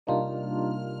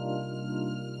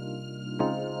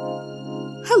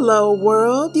Hello,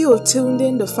 world. You have tuned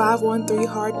in to 513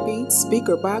 Heartbeats,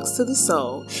 Speaker Box to the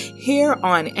Soul, here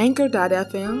on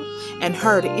Anchor.fm and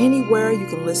heard anywhere you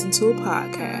can listen to a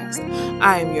podcast.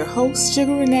 I am your host,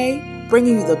 Sugar Renee,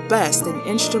 bringing you the best in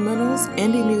instrumentals,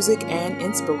 indie music, and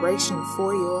inspiration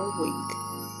for your week.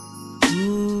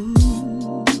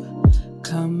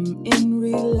 Come and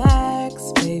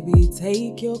relax, baby,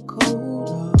 take your coat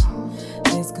off.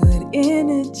 There's good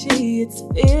energy, it's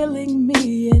filling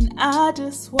me, and I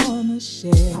just wanna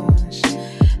share.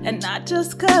 And not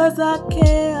just cause I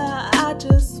care, I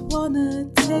just wanna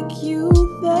take you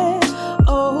there,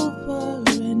 over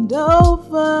and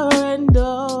over and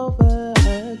over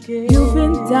again. You've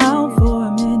been down for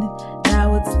a minute,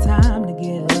 now it's time to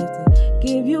get lifted.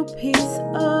 Give you peace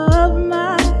of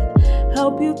mind,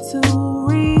 help you to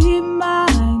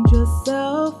remind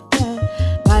yourself that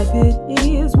life it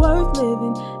is worth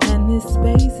living, and this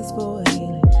space is for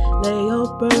healing. Lay your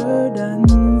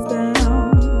burdens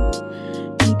down,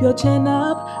 keep your chin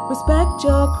up, respect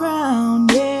your crown,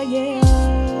 yeah,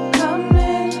 yeah. Come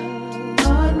in,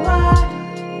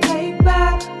 unwind, take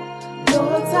back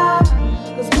your time,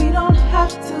 cause we don't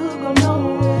have to go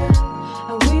nowhere,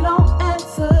 and we don't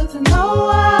answer to no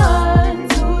one.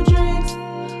 2 drinks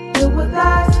filled with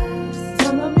ice,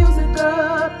 turn the music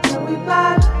up, and we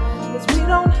vibe, cause we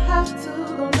don't have to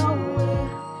go nowhere,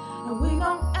 and we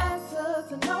don't answer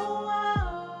to no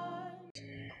one.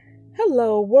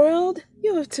 Hello, world.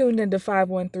 You have tuned into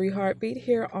 513 Heartbeat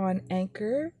here on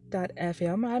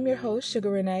Anchor.fm. I'm your host,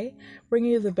 Sugar Renee,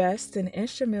 bringing you the best in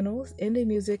instrumentals, indie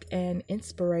music, and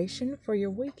inspiration for your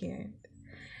weekend.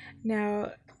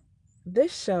 Now,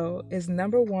 this show is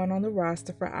number 1 on the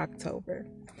roster for October,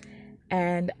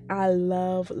 and I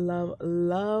love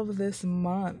this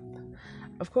month.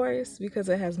 Of course, because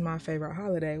it has my favorite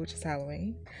holiday, which is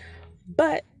Halloween.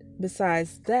 But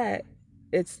besides that,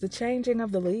 it's the changing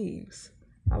of the leaves.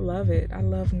 I love it. I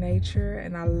love nature,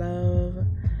 and I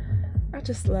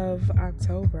just love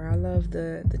October. I love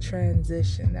the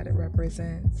transition that it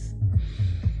represents.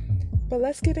 But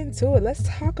let's get into it. Let's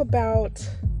talk about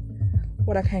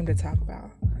what I came to talk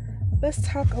about. Let's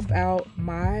talk about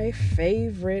my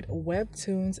favorite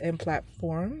webtoons and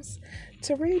platforms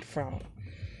to read from.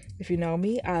 If you know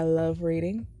me, I love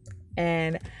reading.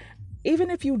 And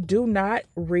even if you do not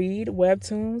read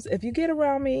webtoons, if you get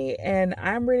around me and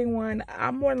I'm reading one,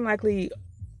 I'm more than likely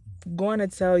going to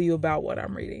tell you about what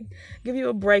I'm reading. Give you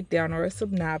a breakdown or a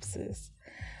synopsis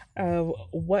of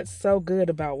what's so good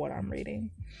about what I'm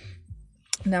reading.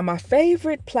 Now, my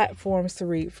favorite platforms to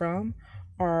read from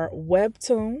are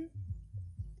Webtoon,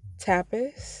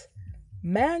 Tapas,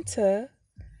 Manta,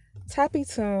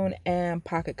 TappyToon, and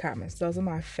Pocket Comics. Those are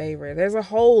my favorite. There's a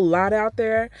whole lot out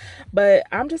there, but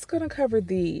I'm just going to cover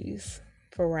these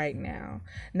for right now.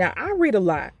 Now, I read a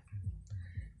lot,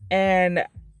 and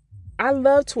I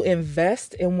love to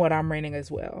invest in what I'm reading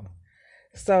as well.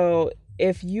 So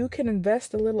if you can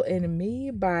invest a little in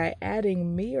me by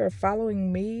adding me or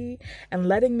following me and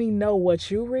letting me know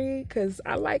what you read, because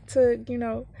I like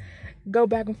to, go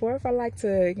back and forth. I like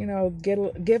to,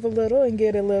 give a little and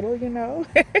get a little.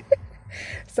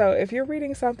 So if you're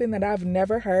reading something that I've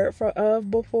never heard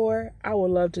of before, I would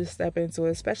love to step into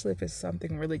it, especially if it's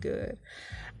something really good.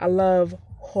 I love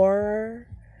horror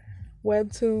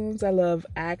webtoons. I love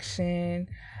action.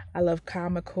 I love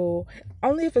comical.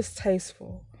 Only if it's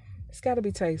tasteful. It's got to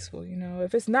be tasteful,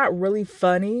 If it's not really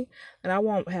funny, then I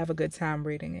won't have a good time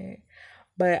reading it.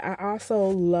 But I also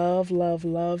love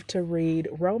to read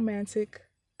romantic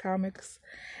comics,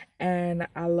 and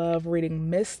I love reading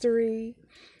mystery,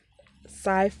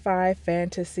 sci-fi,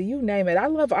 fantasy, you name it. I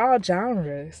love all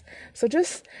genres. So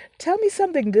just tell me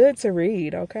something good to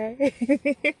read, okay?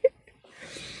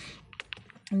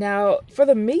 Now, for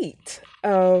the meat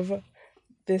of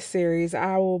this series,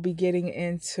 I will be getting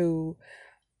into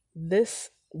this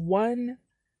one,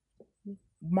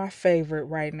 my favorite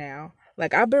right now.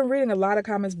 Like, I've been reading a lot of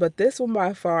comics, but this one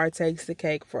by far takes the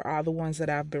cake for all the ones that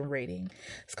I've been reading.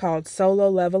 It's called Solo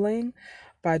Leveling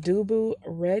by Dubu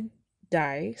Red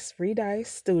Dice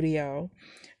Studio,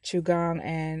 Chugong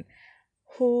and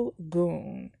Hu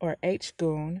Goon, or H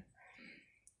Goon.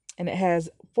 And it has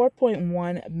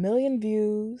 4.1 million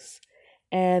views.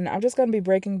 And I'm just going to be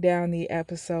breaking down the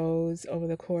episodes over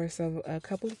the course of a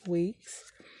couple of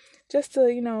weeks, just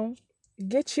to,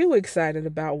 get you excited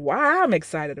about why I'm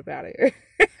excited about it.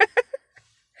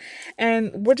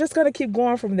 And we're just going to keep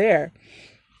going from there,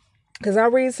 because I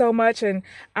read so much, and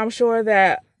I'm sure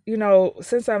that,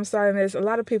 since I'm starting this, a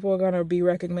lot of people are going to be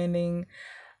recommending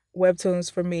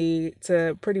webtoons for me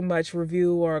to pretty much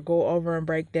review or go over and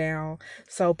break down.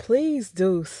 So please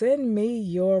do send me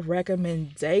your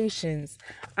recommendations.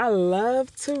 I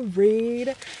love to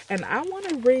read and I want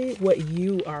to read what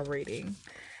you are reading.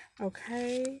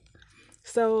 Okay.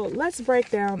 So let's break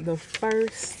down the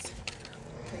first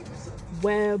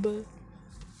web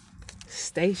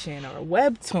station or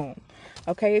webtoon.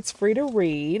 Okay, it's free to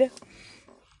read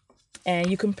and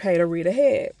you can pay to read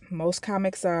ahead. Most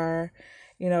comics are,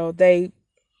 they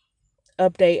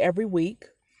update every week,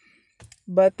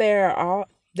 but they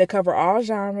cover all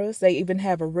genres. They even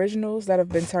have originals that have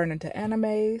been turned into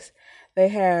animes. They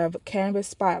have Canvas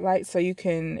Spotlight, so you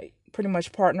can pretty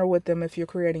much partner with them if you're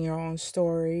creating your own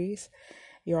stories,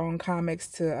 your own comics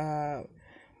to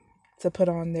put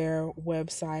on their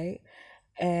website.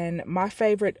 And my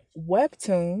favorite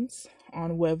webtoons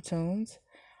on Webtoons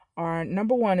are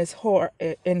number one is horror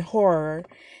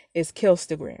is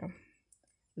Killstagram.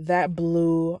 That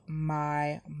blew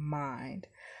my mind.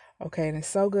 Okay, and it's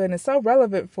so good and it's so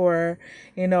relevant for,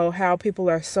 how people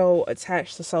are so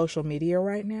attached to social media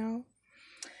right now.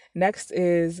 Next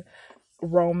is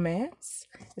romance.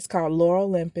 It's called Lore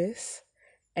Olympus.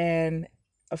 And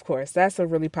of course, that's a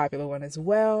really popular one as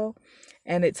well.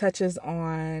 And it touches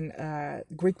on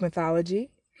Greek mythology.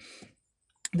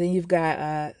 Then you've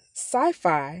got sci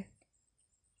fi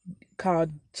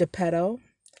called Geppetto.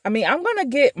 I mean, I'm gonna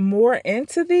get more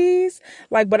into these,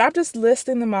 but I'm just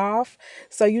listing them off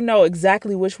so you know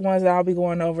exactly which ones I'll be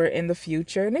going over in the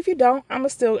future. And if you don't, I'm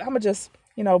gonna just,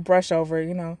 brush over,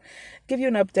 give you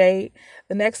an update.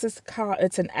 The next is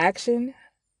it's an action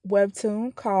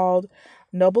webtoon called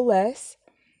Noblesse,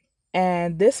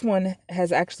 and this one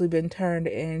has actually been turned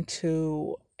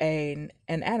into an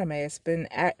anime. It's been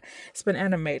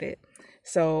animated.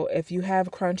 So if you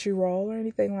have Crunchyroll or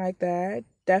anything like that,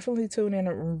 definitely tune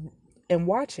in and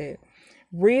watch it.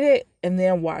 Read it and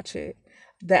then watch it.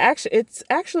 It's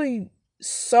actually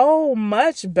so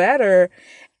much better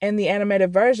in the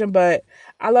animated version, but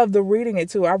I love the reading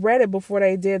it too. I read it before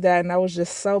they did that and I was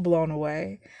just so blown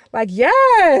away. Like,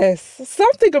 yes,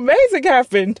 something amazing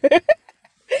happened.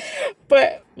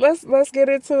 But let's get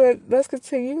into it. Let's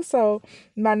continue. So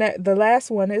the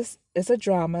last one is a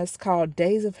drama. It's called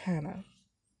Days of Hannah.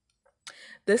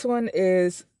 This one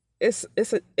is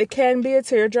it can be a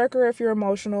tearjerker if you're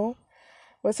emotional.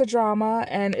 But it's a drama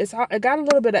and it got a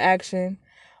little bit of action,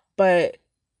 but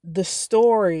the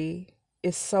story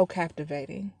is so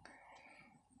captivating.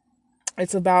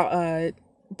 It's about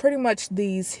pretty much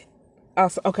these.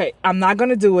 Okay, I'm not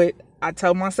gonna do it. I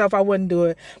told myself I wouldn't do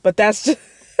it, but that's just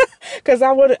because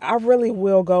I really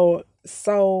will go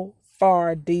so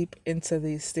far deep into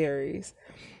these series.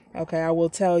 Okay, I will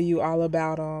tell you all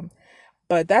about them,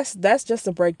 but that's just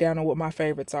a breakdown of what my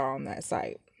favorites are on that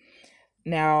site.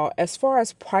 Now, as far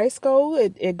as price go,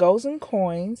 it goes in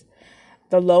coins.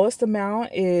 The lowest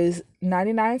amount is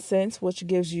 99 cents, which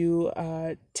gives you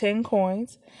 10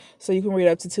 coins, so you can read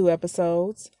up to 2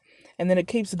 episodes. And then it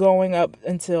keeps going up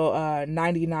until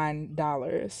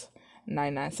 $99,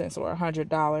 99 cents or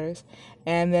 $100.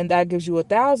 And then that gives you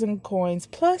 1,000 coins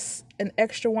plus an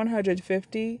extra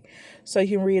 150, so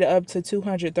you can read up to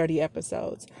 230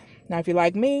 episodes. Now, if you're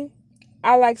like me,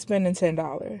 I like spending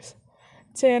 $10,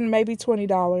 10 maybe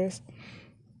 $20,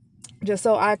 just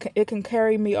so it can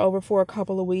carry me over for a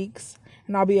couple of weeks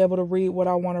and I'll be able to read what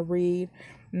I want to read.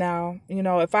 Now,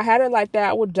 if I had it like that,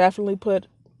 I would definitely put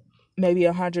maybe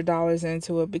 $100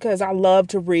 into it because I love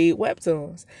to read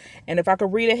webtoons. And if I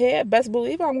could read ahead, best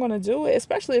believe I'm going to do it,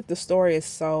 especially if the story is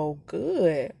so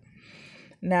good.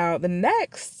 Now, the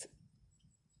next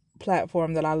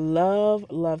platform that I love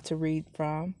to read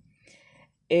from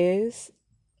is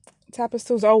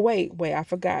Tapas. Oh, wait, I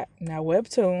forgot. Now,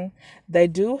 Webtoon, they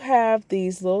do have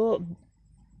these little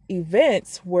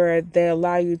events where they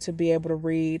allow you to be able to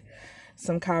read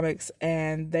some comics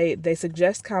and they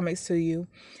suggest comics to you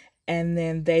and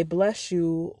then they bless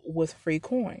you with free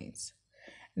coins.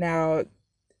 Now,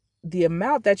 the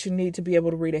amount that you need to be able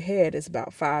to read ahead is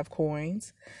about 5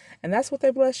 coins, and that's what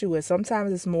they bless you with.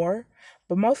 Sometimes it's more,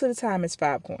 but most of the time it's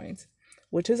 5 coins,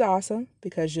 which is awesome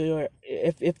because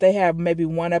if they have maybe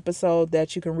one episode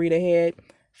that you can read ahead,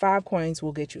 5 coins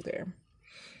will get you there.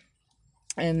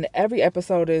 And every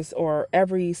episode or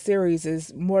every series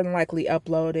is more than likely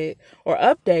uploaded or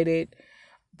updated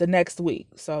the next week.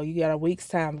 So you got a week's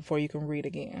time before you can read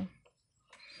again.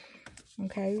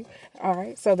 Okay. All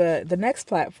right. So the next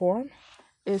platform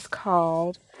is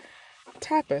called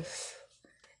Tapas.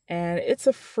 And it's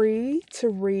a free to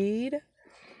read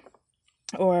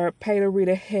or pay to read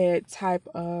ahead type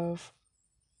of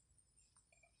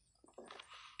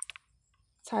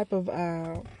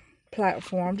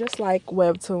platform, just like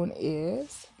Webtoon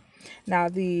is. Now,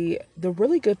 the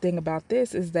really good thing about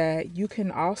this is that you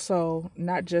can also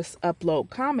not just upload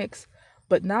comics,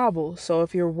 but novels. So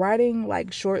if you're writing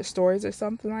like short stories or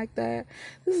something like that,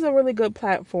 this is a really good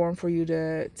platform for you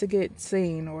to get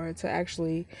seen or to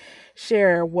actually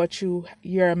share what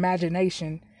your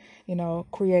imagination,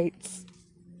 creates.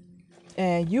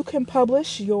 And you can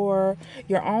publish your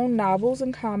own novels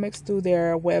and comics through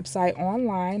their website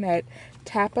online at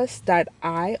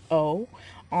tapas.io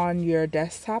on your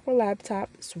desktop or laptop.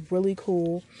 It's really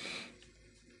cool.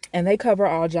 And they cover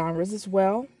all genres as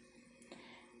well.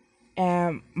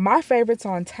 And my favorites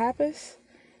on Tapas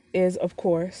is, of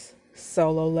course,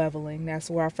 Solo Leveling. That's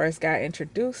where I first got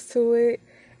introduced to it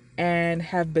and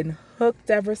have been hooked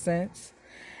ever since.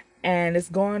 And it's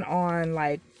going on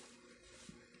like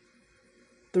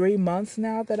 3 months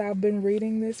now that I've been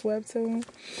reading this webtoon.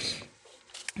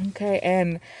 Okay,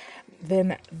 and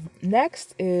then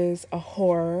next is a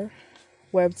horror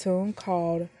webtoon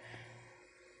called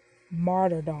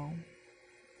Martyrdom.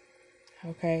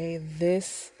 Okay,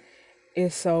 this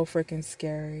is so freaking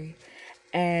scary.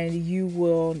 And you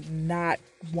will not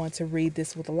want to read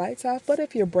this with the lights off. But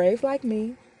if you're brave like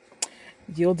me,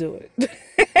 you'll do it.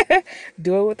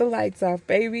 Do it with the lights off,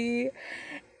 baby.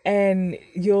 And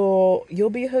you'll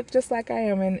be hooked just like I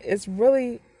am. And it's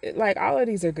really like all of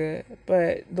these are good,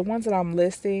 but the ones that I'm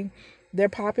listing, they're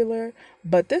popular.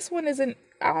 But this one isn't.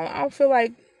 I don't feel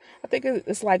like. I think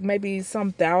it's like maybe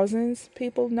some thousands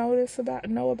people know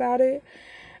about it,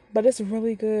 but it's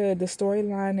really good. The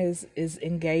storyline is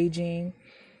engaging,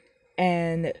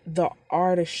 and the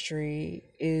artistry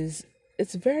it's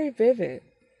very vivid.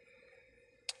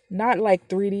 Not like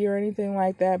 3D or anything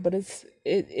like that, but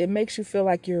it makes you feel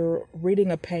like you're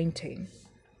reading a painting.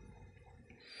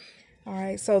 All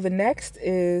right, so the next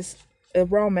is a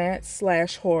romance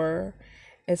slash horror.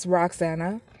 It's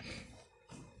Roxana,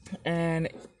 and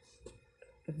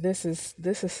this is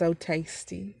so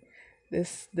tasty.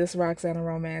 This Roxana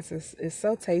romance is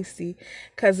so tasty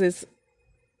because it's,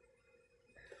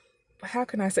 how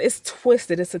can I say, it's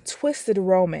twisted. It's a twisted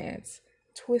romance,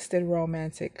 twisted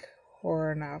romantic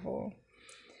horror novel,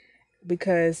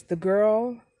 because the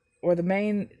girl, or the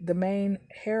main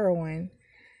heroine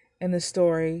in the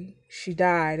story, she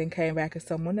died and came back as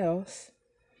someone else,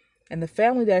 and the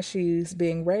family that she's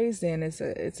being raised in it's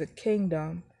a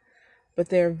kingdom, but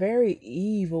they're very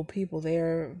evil people.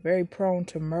 They're very prone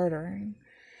to murdering,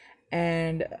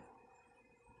 and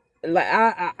like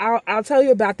I'll tell you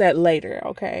about that later.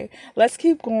 Okay, let's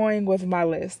keep going with my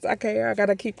list. Okay, I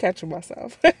gotta keep catching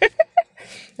myself.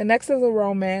 The next is a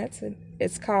romance, and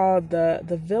it's called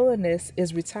the Villainess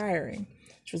is Retiring,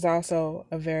 which was also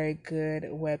a very good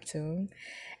webtoon,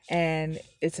 and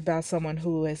it's about someone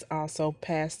who has also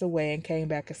passed away and came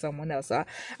back as someone else.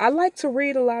 I like to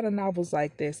read a lot of novels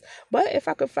like this, but if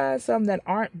I could find some that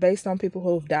aren't based on people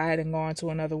who have died and gone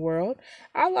to another world,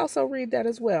 I'll also read that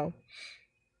as well.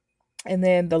 And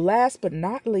then the last but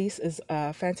not least is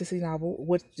a fantasy novel,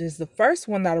 which is the first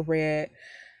one that I read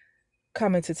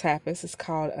coming to Tapas. It's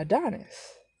called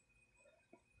Adonis.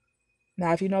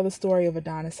 Now, if you know the story of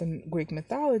Adonis in Greek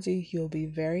mythology, you'll be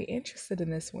very interested in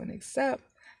this one, except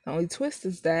the only twist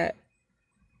is that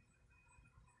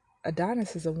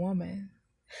Adonis is a woman.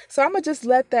 So I'm going to just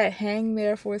let that hang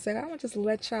there for a second. I'm going to just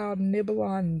let y'all nibble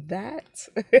on that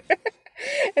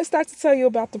and start to tell you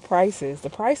about the prices. The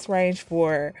price range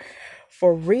for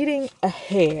reading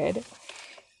ahead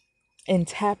in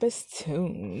Tapas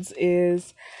Tunes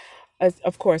is,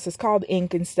 of course, it's called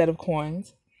ink instead of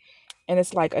coins. And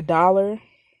it's like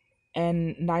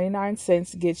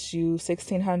 $1.99 gets you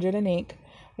 1,600 in ink,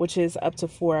 which is up to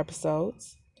 4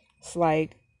 episodes. It's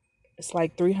like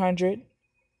 300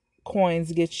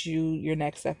 coins gets you your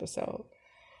next episode.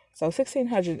 So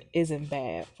 1,600 isn't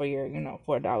bad for your,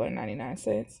 for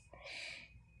 $1.99.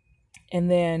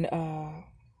 And then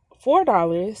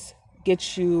 $4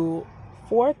 gets you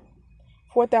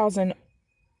 4,000.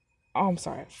 Oh, I'm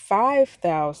sorry,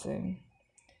 5,000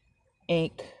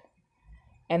 ink,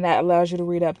 and that allows you to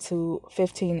read up to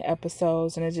 15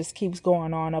 episodes, and it just keeps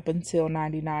going on up until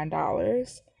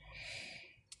 $99,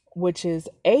 which is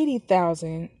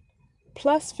 80,000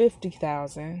 plus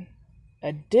 50,000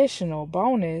 additional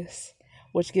bonus,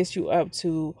 which gets you up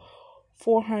to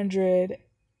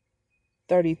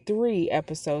 433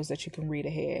 episodes that you can read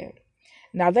ahead.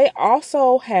 Now they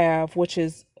also have, which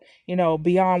is,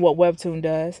 beyond what Webtoon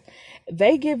does,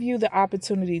 they give you the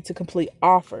opportunity to complete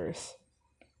offers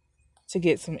to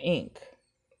get some ink.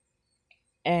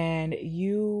 And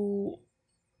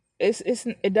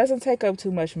it doesn't take up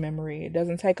too much memory. It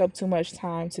doesn't take up too much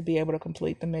time to be able to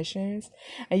complete the missions,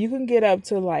 and you can get up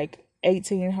to like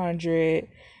 1,800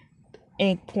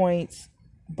 ink points,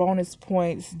 bonus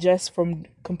points just from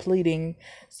completing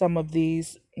some of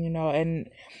these. And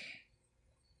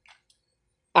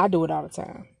I do it all the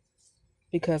time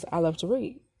because I love to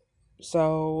read.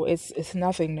 So it's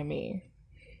nothing to me.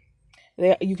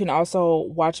 You can also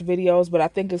watch videos, but I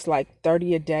think it's like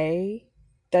 30 a day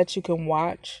that you can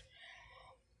watch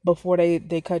before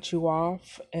they cut you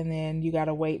off, and then you got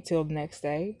to wait till the next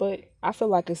day. But I feel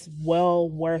like it's well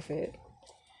worth it,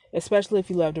 especially if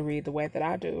you love to read the way that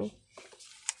I do.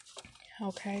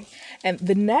 Okay. And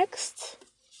the next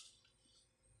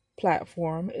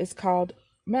platform is called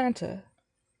Manta.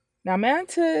 Now,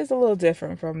 Manta is a little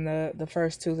different from the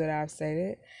first two that I've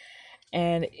stated,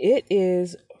 and it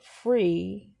is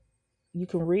free. You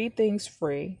can read things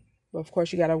free, but of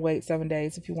course, you got to wait 7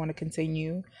 days if you want to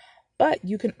continue. But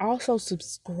you can also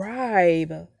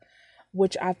subscribe,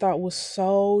 which I thought was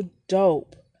so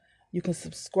dope. You can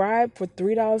subscribe for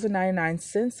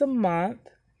 $3.99 a month,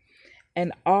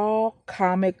 and all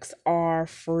comics are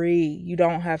free. You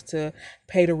don't have to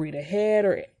pay to read ahead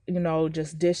or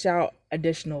just dish out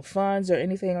additional funds or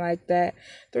anything like that.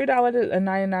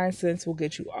 $3.99 will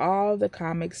get you all the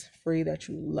comics free that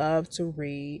you love to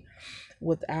read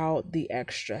without the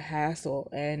extra hassle.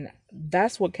 And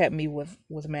that's what kept me with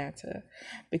Manta,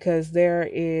 because there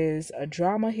is a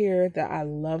drama here that I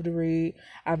love to read.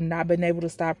 I've not been able to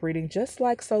stop reading, just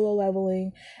like Solo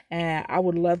Leveling, and I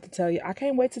would love to tell you. I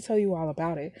can't wait to tell you all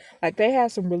about it. Like, they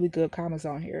have some really good comics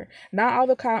on here.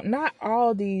 Not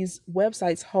all these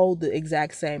websites hold the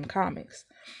exact same comics.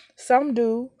 Some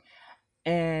do,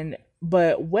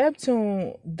 but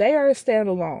Webtoon, they are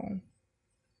standalone.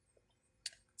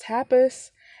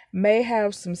 Tapas may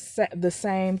have the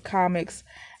same comics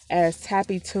as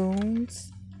Tappy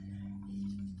Toons,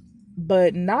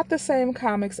 but not the same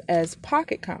comics as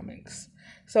Pocket Comics.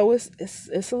 So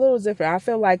it's a little different. I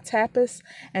feel like Tapas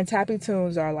and Tappy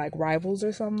Toons are like rivals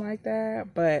or something like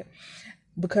that, but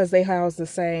because they house the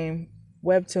same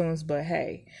webtoons. But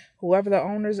hey, whoever the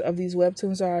owners of these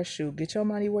webtoons are, shoot, get your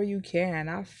money where you can.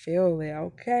 I feel it,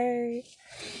 okay?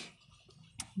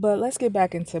 But let's get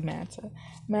back into Manta.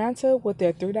 Manta, with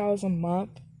their $3 a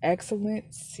month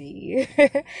excellency,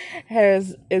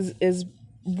 is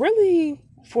really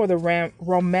for the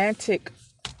romantic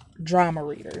drama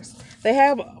readers. They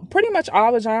have pretty much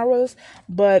all the genres,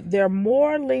 but they're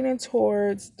more leaning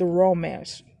towards the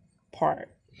romance part.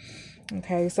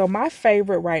 Okay, so my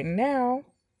favorite right now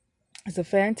is a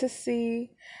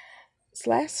fantasy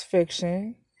 /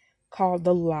 fiction called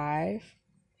The Live.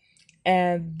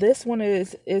 And this one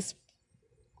is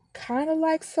kind of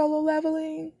like Solo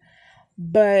Leveling,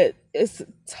 but it's a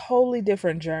totally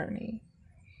different journey.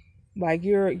 Like,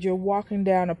 you're walking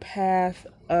down a path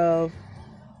of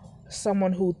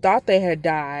someone who thought they had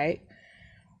died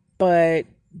but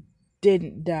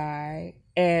didn't die,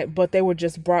 but they were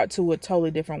just brought to a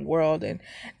totally different world. And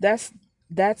that's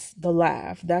The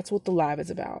Live. That's what The Live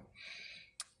is about.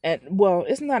 And well,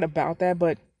 it's not about that,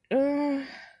 but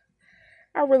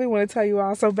I really want to tell you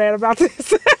all so bad about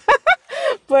this.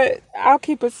 But I'll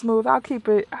keep it smooth. I'll keep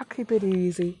it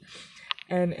easy,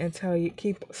 and tell you,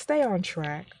 stay on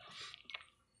track.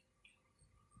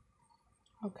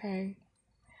 Okay.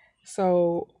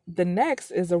 So the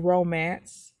next is a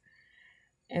romance,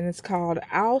 and it's called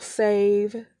I'll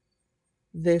Save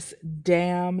This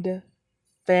Damned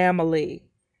Family.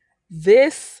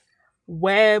 This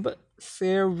web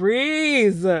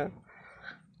series.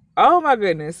 Oh my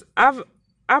goodness.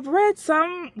 I've read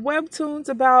some webtoons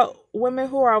about women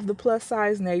who are of the plus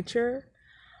size nature,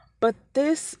 but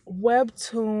this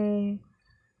webtoon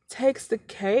takes the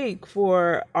cake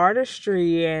for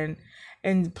artistry and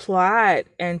plot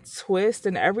and twist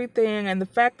and everything. And the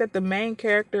fact that the main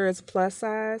character is plus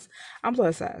size, I'm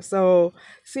plus size. So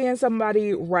seeing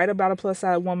somebody write about a plus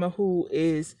size woman who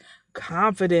is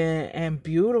confident and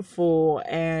beautiful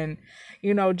and,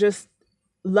 just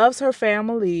loves her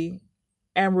family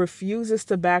and refuses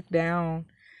to back down,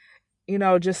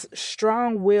 just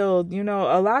strong willed.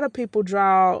 A lot of people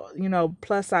draw,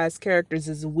 plus size characters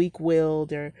as weak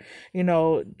willed or,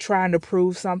 trying to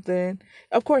prove something.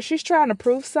 Of course, she's trying to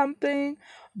prove something,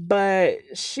 but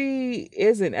she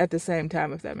isn't at the same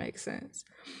time, if that makes sense.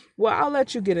 Well, I'll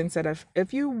let you get into that.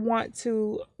 If you want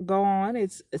to go on,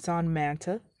 it's on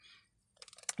Manta.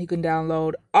 You can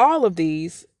download all of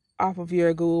these off of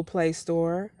your Google Play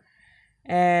Store,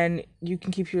 and you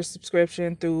can keep your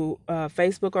subscription through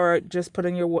Facebook, or just put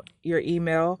in your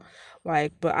email.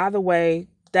 But either way,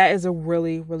 that is a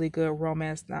really, really good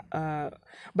romance, but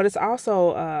it's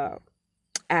also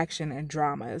action and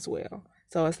drama as well.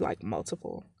 So it's like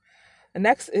multiple. The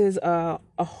next is a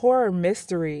horror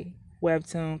mystery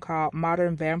webtoon called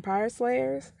Modern Vampire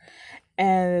Slayers,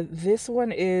 and this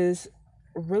one is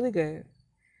really good.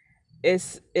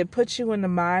 It puts you in the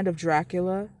mind of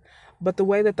Dracula, but the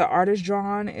way that the art is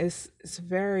drawn is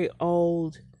very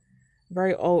old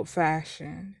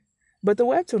fashioned. But the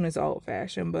webtoon is old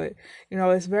fashioned, but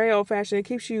it's very old fashioned. It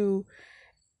keeps you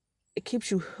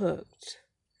hooked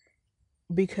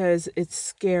because it's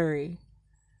scary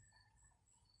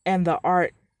and the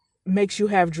art makes you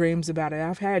have dreams about it.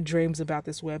 I've had dreams about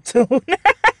this webtoon.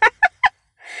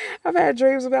 I've had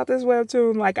dreams about this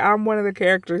webtoon like I'm one of the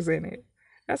characters in it.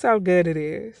 That's how good it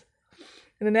is.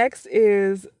 And the next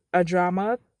is a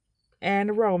drama and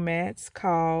a romance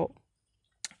called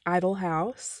Idle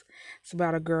House. It's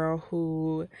about a girl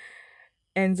who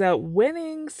ends up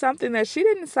winning something that she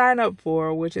didn't sign up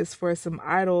for, which is for some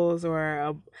idols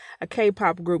or a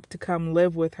K-pop group to come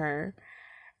live with her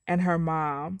and her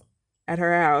mom at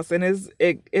her house. And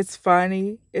it's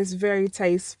funny, it's very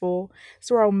tasteful,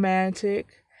 it's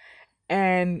romantic,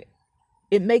 and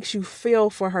it makes you feel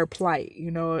for her plight.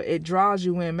 It draws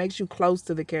you in, makes you close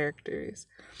to the characters.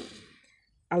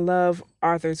 I love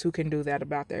authors who can do that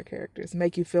about their characters,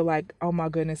 make you feel like, oh my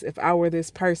goodness, if I were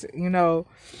this person.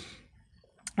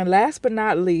 And last but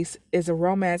not least is a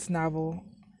romance novel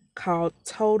called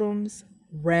Totem's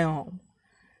Realm.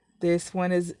 This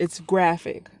one it's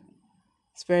graphic.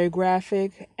 It's very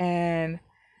graphic, and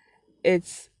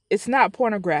it's not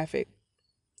pornographic.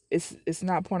 It's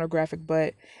not pornographic,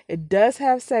 but it does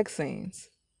have sex scenes.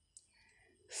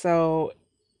 So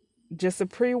just a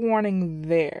pre-warning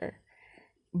there.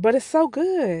 But it's so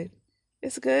good.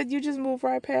 It's good. You just move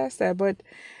right past that. But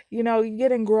you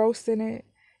get engrossed in it.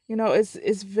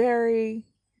 It's very,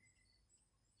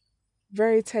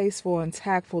 very tasteful and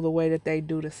tactful the way that they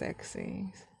do the sex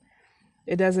scenes.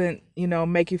 It doesn't,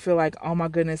 make you feel like, oh my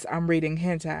goodness, I'm reading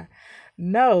hentai.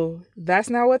 No, that's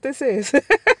not what this is.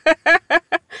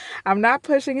 I'm not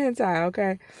pushing hentai,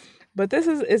 okay? But this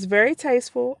is very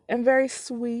tasteful and very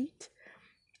sweet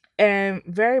and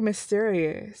very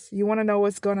mysterious. You want to know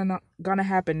what's gonna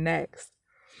happen next.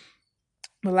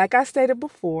 But like I stated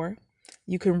before,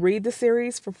 you can read the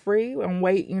series for free and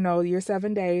wait, your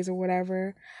 7 days or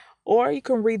whatever. Or you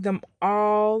can read them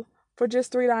all for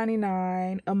just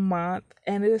 $3.99 a month,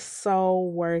 and it is so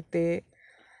worth it.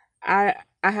 I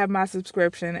have my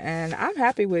subscription and I'm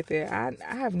happy with it. I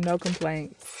have no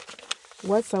complaints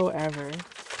whatsoever.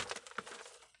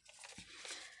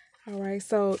 All right,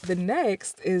 so the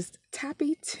next is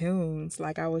Tappy Tunes.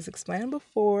 Like I was explaining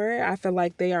before, I feel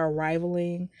like they are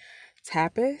rivaling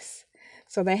Tapas.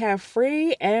 So they have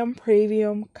free and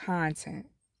premium content.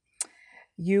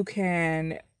 You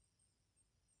can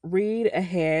read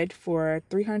ahead for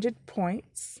 300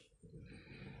 points.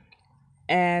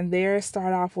 And they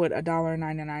start off with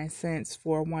 $1.99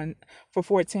 for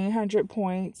 1,400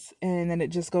 points, and then it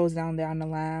just goes down the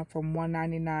line from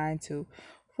 $1.99 to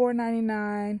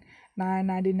 $4.99,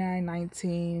 $9.99,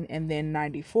 $19, and then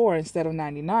 $94 instead of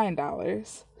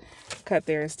 $99. Cut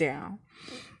theirs down,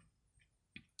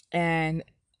 and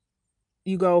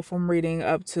you go from reading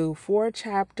up to 4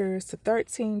 chapters to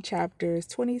 13 chapters,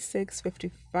 26,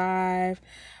 55,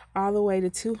 all the way to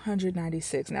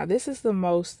 296. Now, this is the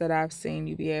most that I've seen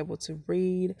you be able to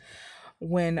read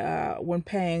when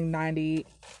paying 90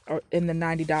 or in the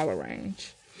 $90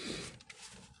 range.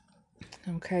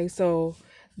 Okay, so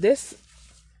this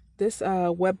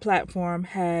web platform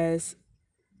has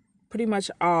pretty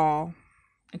much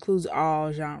includes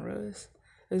all genres.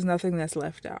 There's nothing that's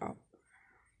left out.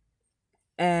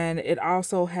 And it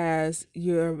also has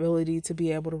your ability to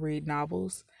be able to read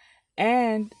novels.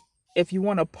 And if you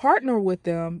want to partner with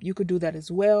them, you could do that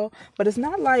as well. But it's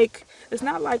not like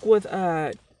with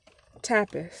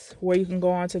Tapas, where you can go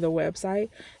onto the website.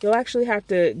 You'll actually have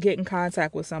to get in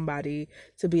contact with somebody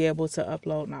to be able to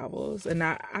upload novels. And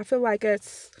I feel like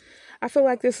this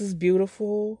is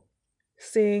beautiful,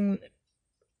 seeing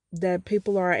that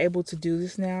people are able to do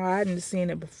this now. I hadn't seen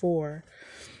it before.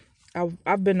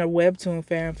 I've been a webtoon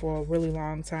fan for a really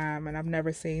long time, and I've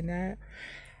never seen that.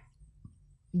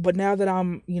 But now that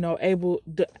I'm,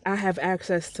 I have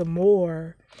access to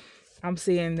more, I'm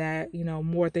seeing that,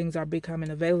 more things are becoming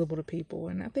available to people.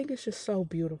 And I think it's just so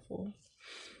beautiful.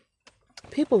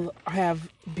 People have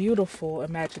beautiful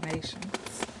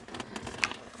imaginations.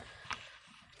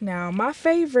 Now, my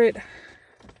favorite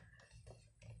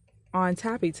on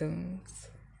Tappy Tunes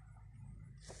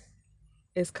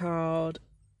is called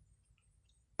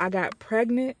I Got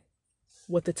Pregnant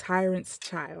with the Tyrant's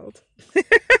Child.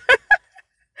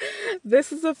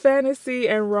 This is a fantasy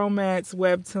and romance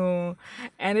webtoon,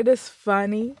 and it is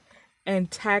funny and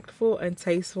tactful and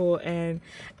tasteful and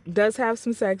does have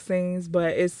some sex scenes,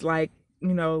 but it's like,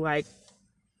 like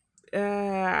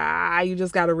you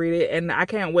just got to read it, and I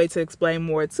can't wait to explain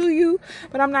more to you,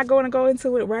 but I'm not going to go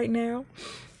into it right now.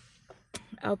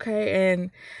 Okay,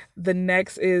 and the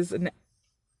next is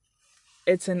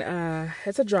it's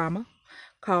a drama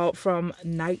called From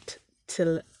Night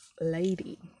to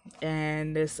Lady,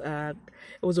 and this it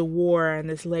was a war, and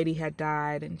this lady had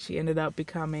died, and she ended up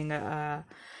becoming a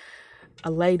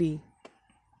lady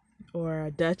or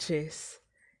a duchess,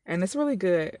 and it's really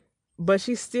good. But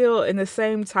she's still in the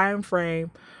same time frame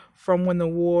from when the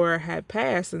war had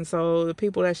passed, and so the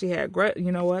people that she had,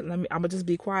 you know what? I'm gonna just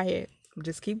be quiet.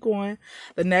 Just keep going.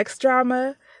 The next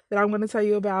drama that I'm going to tell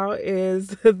you about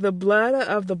is The Blood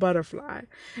of the Butterfly,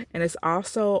 and it's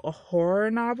also a horror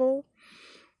novel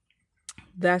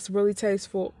that's really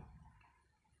tasteful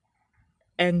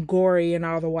and gory in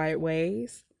all the right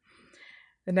ways.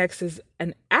 The next is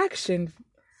an action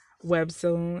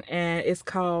webtoon, and it's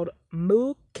called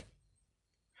Mook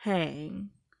Hang,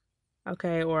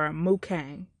 okay, or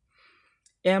Mookang,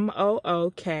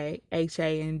 Mookhang,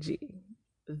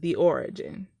 The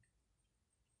Origin.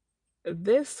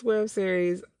 This web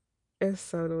series is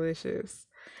so delicious,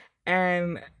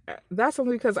 and that's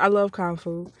only because I love kung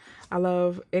fu. I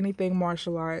love anything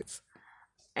martial arts,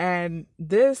 and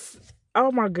this,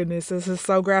 oh my goodness, this is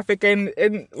so graphic, and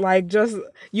like, just,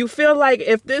 you feel like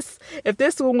if this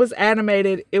one was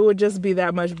animated, it would just be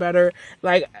that much better.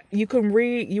 Like, you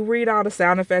read all the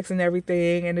sound effects and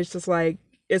everything, and it's like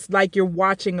you're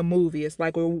watching a movie. It's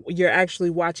like you're actually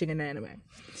watching an anime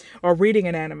or reading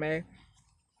an anime.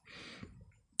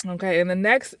 Okay, and the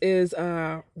next is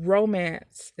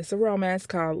romance. It's a romance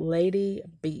called Lady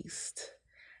Beast,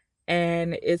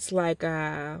 and it's like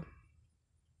a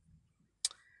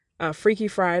Freaky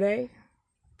Friday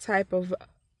type of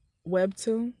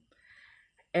webtoon,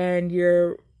 and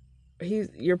you're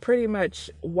pretty much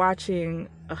watching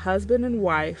a husband and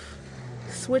wife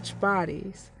switch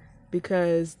bodies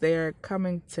because they're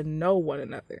coming to know one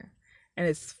another, and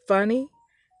it's funny,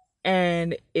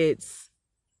 and it's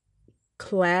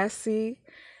classy,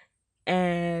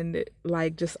 and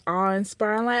like just awe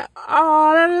inspiring. Like,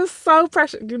 oh, that is so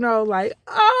precious, like,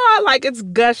 oh, like, it's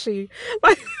gushy.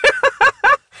 Like,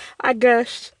 I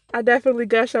gushed. I definitely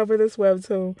gush over this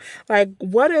webtoon. Like,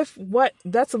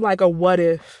 that's like a what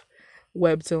if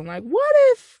webtoon. Like, what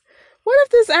if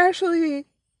this actually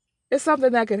is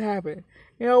something that could happen?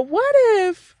 What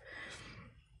if,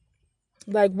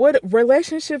 like, would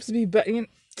relationships be better?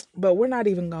 But we're not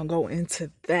even gonna go into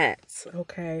that,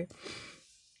 okay?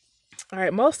 All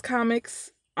right, most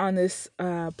comics on this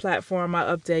platform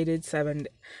are updated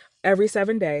every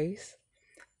 7 days,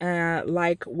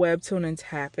 like Webtoon and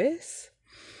Tapas.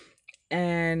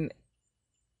 And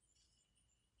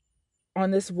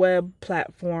on this web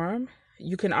platform,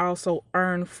 you can also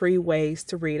earn free ways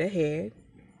to read ahead,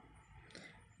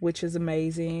 which is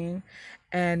amazing.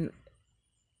 And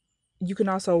you can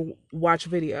also watch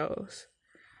videos.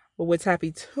 But with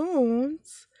Tappy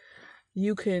Tunes,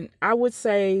 I would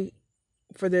say,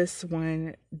 for this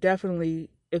one, definitely,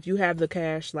 if you have the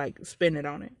cash, like, spend it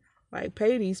on it. Like,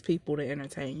 pay these people to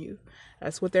entertain you.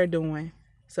 That's what they're doing.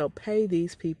 So pay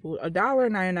these people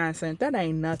 $1.99. That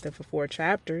ain't nothing for 4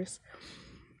 chapters.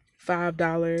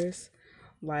 $5.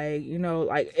 Like,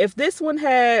 like, if this one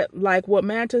had like what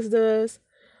Mantis does,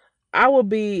 I would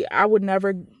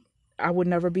never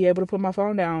be able to put my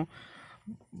phone down.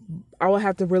 I would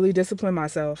have to really discipline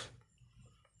myself.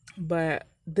 But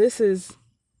this is,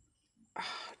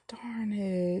 oh, darn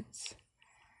it. It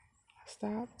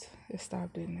stopped,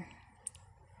 didn't it?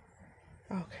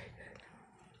 Okay, good.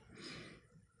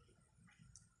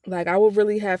 Like, I would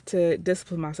really have to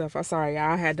discipline myself. I'm sorry,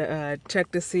 I had to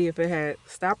check to see if it had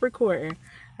stopped recording.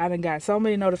 I done got so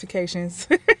many notifications.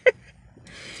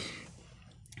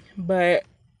 But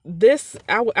this,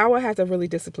 I would have to really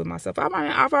discipline myself.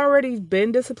 I've already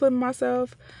been disciplining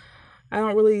myself. I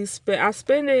don't really I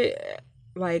spend it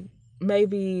like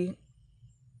maybe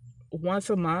once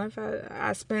a month.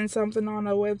 I spend something on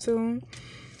a webtoon,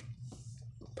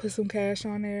 put some cash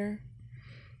on there.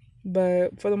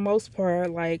 But for the most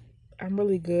part, like, I'm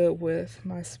really good with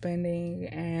my spending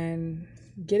and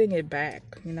getting it back,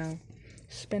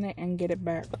 spend it and get it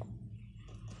back.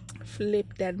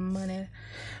 Flip that money.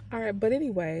 All right, but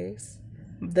anyways,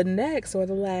 the next, or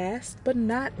the last but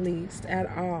not least at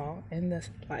all in the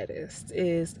slightest,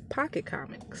 is Pocket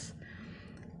Comics.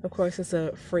 Of course, it's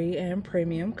a free and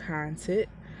premium content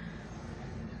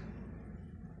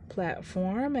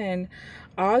platform and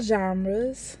all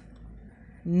genres.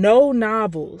 No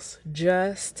novels,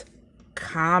 just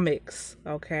comics,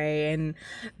 okay? And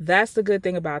that's the good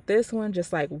thing about this one.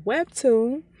 Just like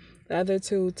Webtoon, the other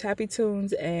two, Tappy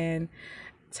Tunes and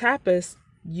Tapas,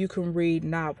 you can read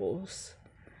novels.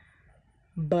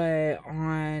 But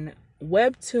on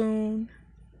Webtoon,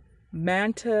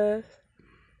 Manta,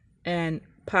 and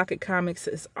Pocket Comics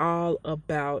is all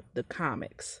about the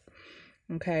comics,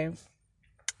 okay?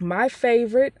 My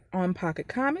favorite on Pocket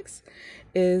Comics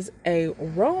is a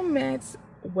romance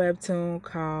webtoon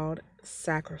called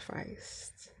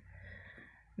Sacrificed.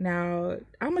 Now,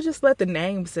 I'm going to just let the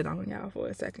name sit on y'all for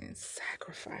a second.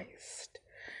 Sacrificed.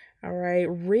 All right,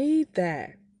 read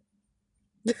that.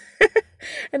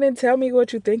 And then tell me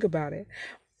what you think about it.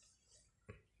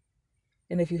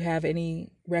 And if you have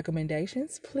any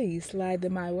recommendations, please slide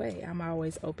them my way. I'm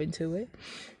always open to it.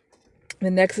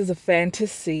 The next is a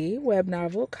fantasy web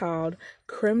novel called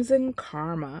Crimson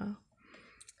Karma.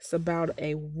 It's about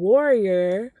a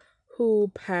warrior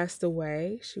who passed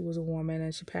away. She was a woman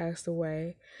and she passed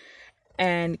away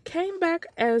and came back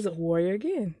as a warrior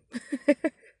again.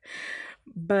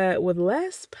 But with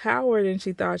less power than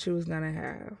she thought she was going to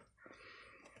have.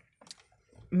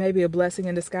 Maybe a blessing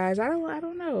in disguise. I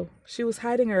don't know. She was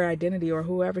hiding her identity, or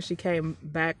whoever she came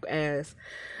back as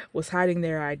was hiding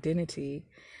their identity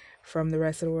from the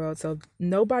rest of the world. So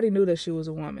nobody knew that she was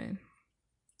a woman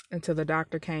until the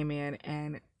doctor came in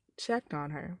and checked on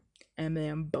her. And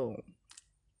then boom.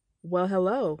 Well,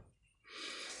 hello.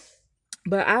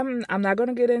 But I'm not going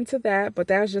to get into that, but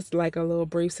that was just like a little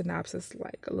brief synopsis,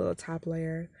 like a little top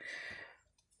layer.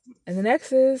 And the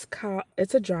next is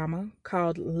it's a drama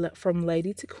called From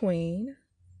Lady to Queen.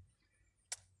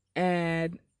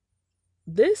 And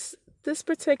this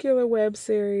particular web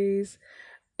series,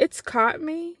 it's caught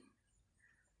me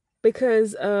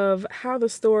because of how the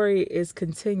story is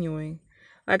continuing.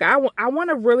 Like I want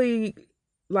to really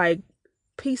like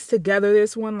piece together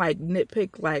this one, like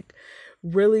nitpick, like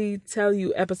really tell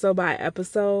you episode by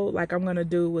episode, like I'm going to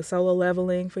do with Solo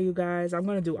Leveling for you guys. I'm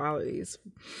going to do all of these.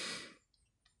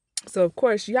 So of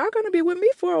course, y'all going to be with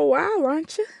me for a while,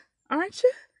 aren't you? Aren't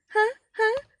you? Huh?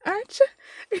 Aren't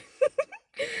you?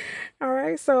 All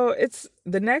right. So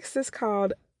the next is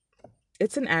called,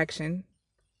 it's an action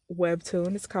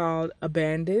webtoon. It's called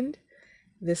Abandoned.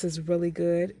 This is really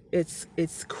good. It's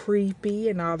creepy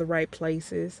in all the right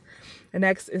places. The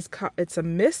next is it's a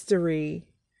mystery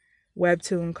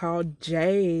webtoon called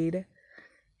Jade,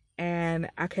 and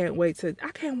I can't wait to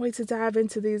dive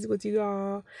into these with you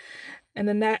all. And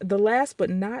then the last but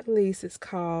not least is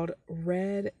called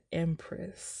Red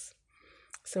Empress.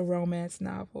 It's a romance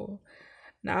novel.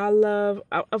 Now I love,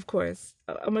 of course,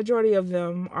 a majority of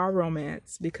them are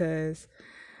romance because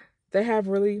they have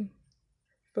really,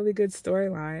 really good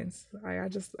storylines.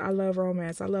 I love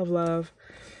romance. I love love.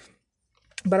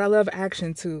 But I love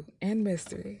action too, and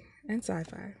mystery, and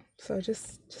sci-fi. So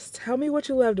just tell me what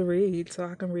you love to read so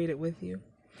I can read it with you.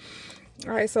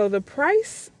 All right, so the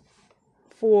price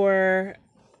for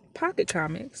Pocket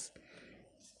Comics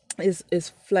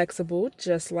is flexible,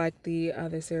 just like the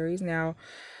other series. Now,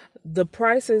 the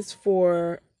prices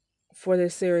for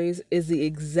this series is the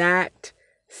exact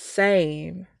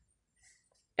same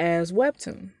as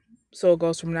Webtoon. So it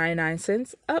goes from 99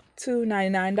 cents up to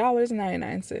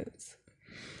 $99.99.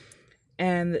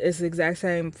 And it's the exact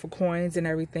same for coins and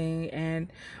everything.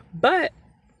 But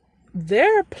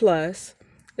their plus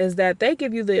is that they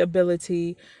give you the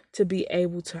ability to be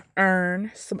able to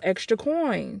earn some extra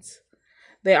coins.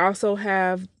 You also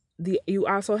have the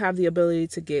ability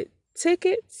to get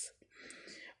tickets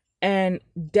and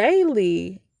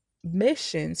daily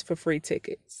missions for free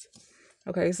tickets.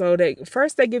 Okay, so they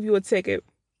give you a ticket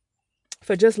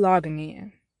for just logging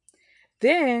in.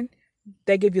 Then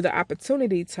they give you the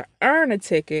opportunity to earn a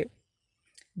ticket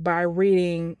by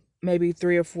reading maybe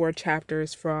 3 or 4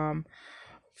 chapters from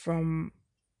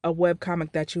a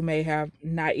webcomic that you may have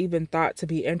not even thought to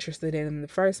be interested in the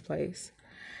first place.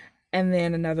 And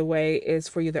then another way is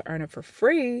for you to earn it for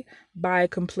free by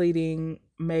completing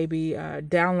maybe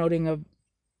downloading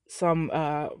some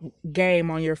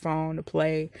game on your phone to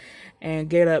play and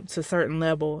get up to a certain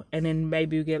level, and then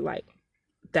maybe you get like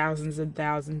thousands and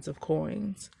thousands of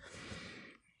coins.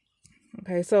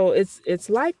 Okay, so it's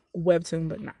like Webtoon,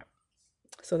 but not.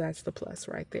 So that's the plus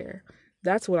right there.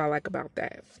 That's what I like about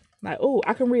that. Like, oh,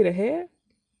 I can read ahead,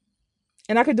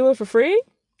 and I can do it for free.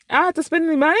 I don't have to spend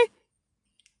any money.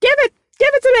 Give it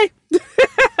to me.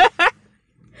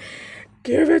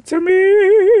 Give it to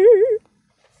me.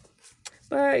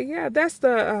 But yeah, that's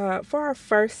the for our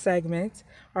first segment,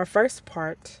 our first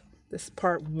part. This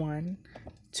part 1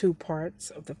 two parts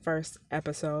of the first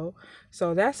episode.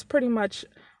 So that's pretty much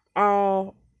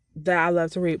all that I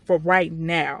love to read for right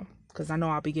now, because I know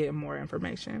I'll be getting more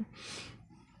information.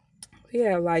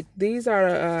 Yeah, like these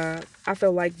are I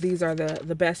feel like these are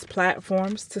the best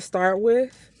platforms to start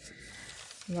with.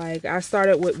 Like I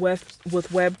started with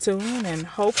Webtoon, and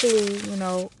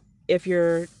hopefully, if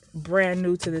you're brand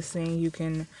new to the scene, you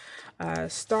can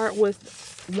start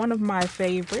with one of my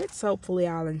favorites. Hopefully,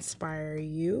 I'll inspire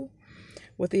you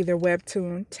with either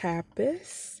Webtoon,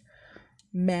 Tapas,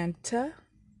 Manta,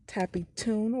 Tappy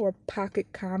Toon, or Pocket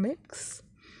Comics.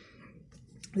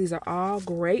 These are all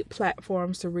great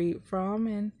platforms to read from,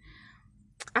 and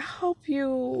I hope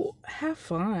you have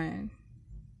fun.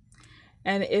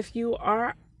 And if you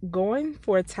are going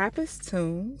for Tapas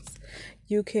Tunes,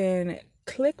 you can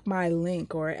click my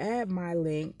link or add my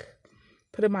link,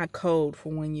 put in my code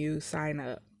for when you sign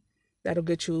up. That'll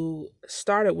get you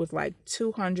started with like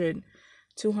 200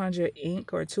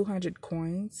 ink or 200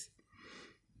 coins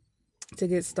to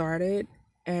get started.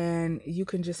 And you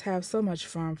can just have so much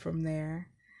fun from there.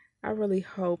 I really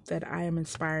hope that I am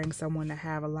inspiring someone to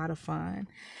have a lot of fun,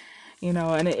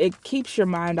 and it keeps your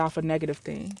mind off of negative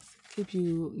things. Keep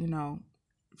you,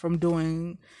 from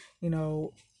doing, you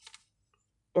know,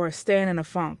 or staying in a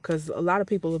funk, because a lot of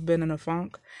people have been in a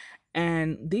funk,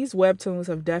 and these webtoons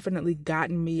have definitely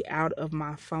gotten me out of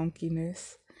my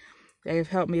funkiness. They've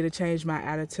helped me to change my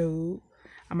attitude.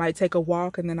 I might take a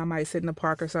walk and then I might sit in the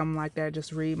park or something like that,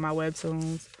 just read my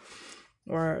webtoons,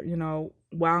 or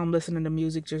while I'm listening to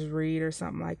music, just read or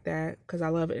something like that, because I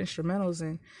love instrumentals.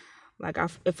 And like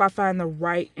if I find the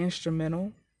right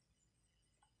instrumental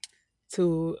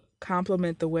to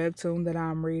complement the webtoon that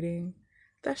I'm reading,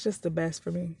 that's just the best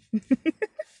for me.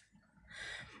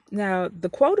 Now, the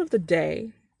quote of the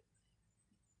day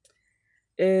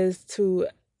is to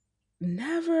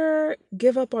never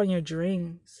give up on your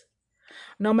dreams,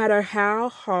 no matter how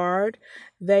hard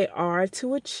they are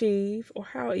to achieve or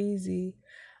how easy.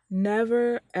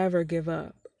 Never ever give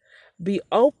up. Be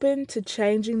open to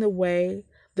changing the way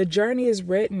the journey is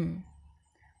written,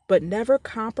 but never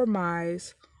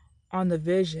compromise on the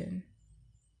vision.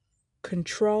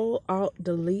 Control, Alt,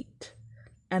 Delete,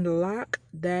 and lock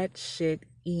that shit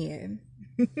in.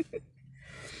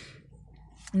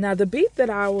 Now, the beat that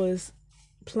I was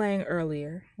playing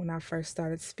earlier when I first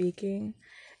started speaking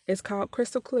is called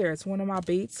Crystal Clear. It's one of my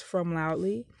beats from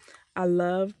Loudly. I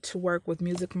love to work with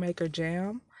Music Maker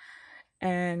Jam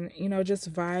and,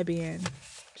 just vibing,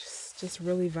 just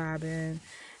really vibing,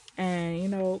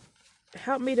 and,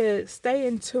 help me to stay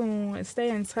in tune and stay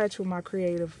in touch with my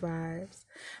creative vibes.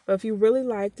 But if you really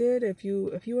liked it, if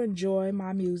you enjoy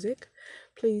my music,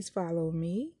 please follow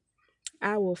me.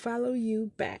 I will follow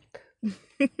you back.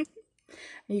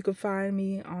 You can find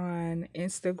me on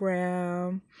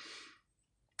Instagram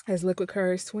as Liquid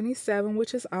Courage 27,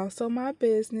 which is also my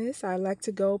business. I like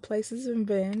to go places and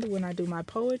vend when I do my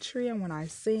poetry and when I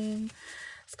sing.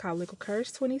 It's called Liquid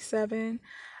Courage 27.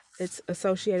 It's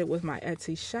associated with my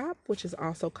Etsy shop, which is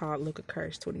also called Liquid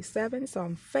Courage 27. It's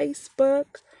on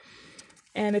Facebook.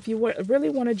 And if you really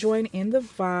want to join in the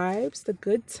vibes, the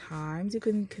good times, you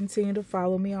can continue to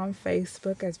follow me on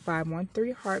Facebook as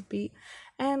 513 Heartbeat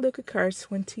and Liquid Courage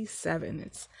 27.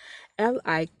 It's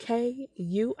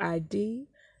LIKUIDCOURAGE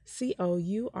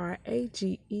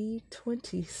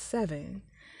 27.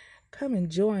 Come and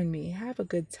join me. Have a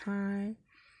good time.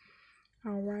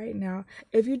 All right. Now,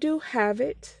 if you do have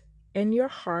it in your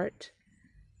heart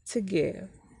to give,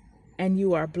 and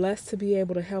you are blessed to be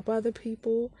able to help other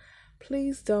people,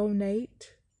 please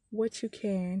donate what you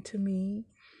can to me.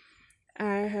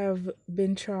 I have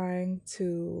been trying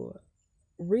to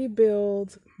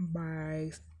rebuild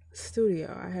my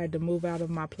studio. I had to move out of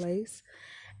my place,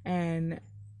 and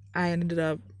I ended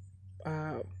up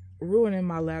ruining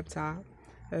my laptop.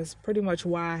 That's pretty much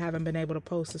why I haven't been able to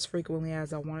post as frequently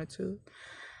as I wanted to.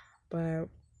 But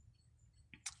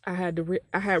I had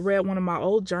read one of my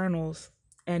old journals,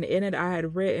 and in it I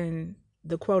had written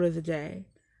the quote of the day: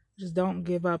 just don't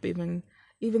give up, even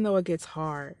though it gets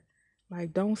hard.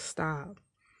 Like, don't stop.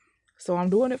 So I'm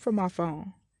doing it from my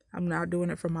phone. I'm not doing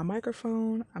it from my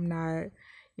microphone. I'm not,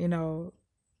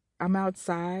 I'm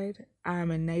outside.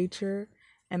 I'm in nature,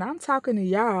 and I'm talking to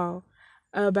y'all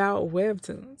about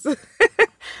webtoons,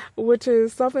 which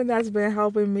is something that's been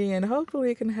helping me, and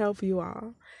hopefully it can help you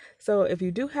all. So if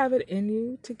you do have it in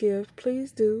you to give,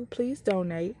 please do. Please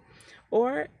donate.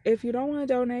 Or if you don't want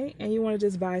to donate and you want to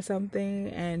just buy something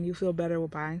and you feel better with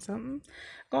buying something,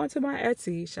 go into my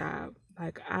Etsy shop.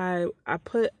 Like I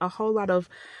put a whole lot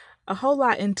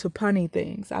into punny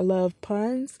things. I love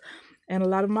puns, and a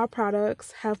lot of my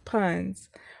products have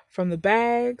puns from the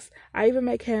bags. I even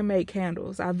make handmade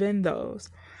candles. I vend those.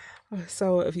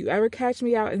 So if you ever catch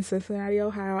me out in Cincinnati,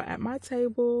 Ohio at my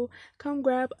table, come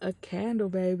grab a candle,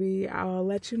 baby. I'll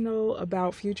let you know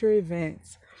about future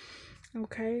events.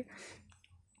 Okay.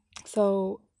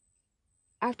 So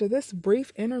after this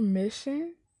brief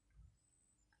intermission,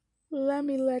 let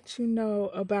me let you know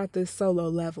about this solo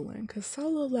leveling, because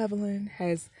solo leveling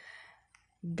has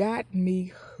got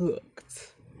me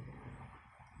hooked.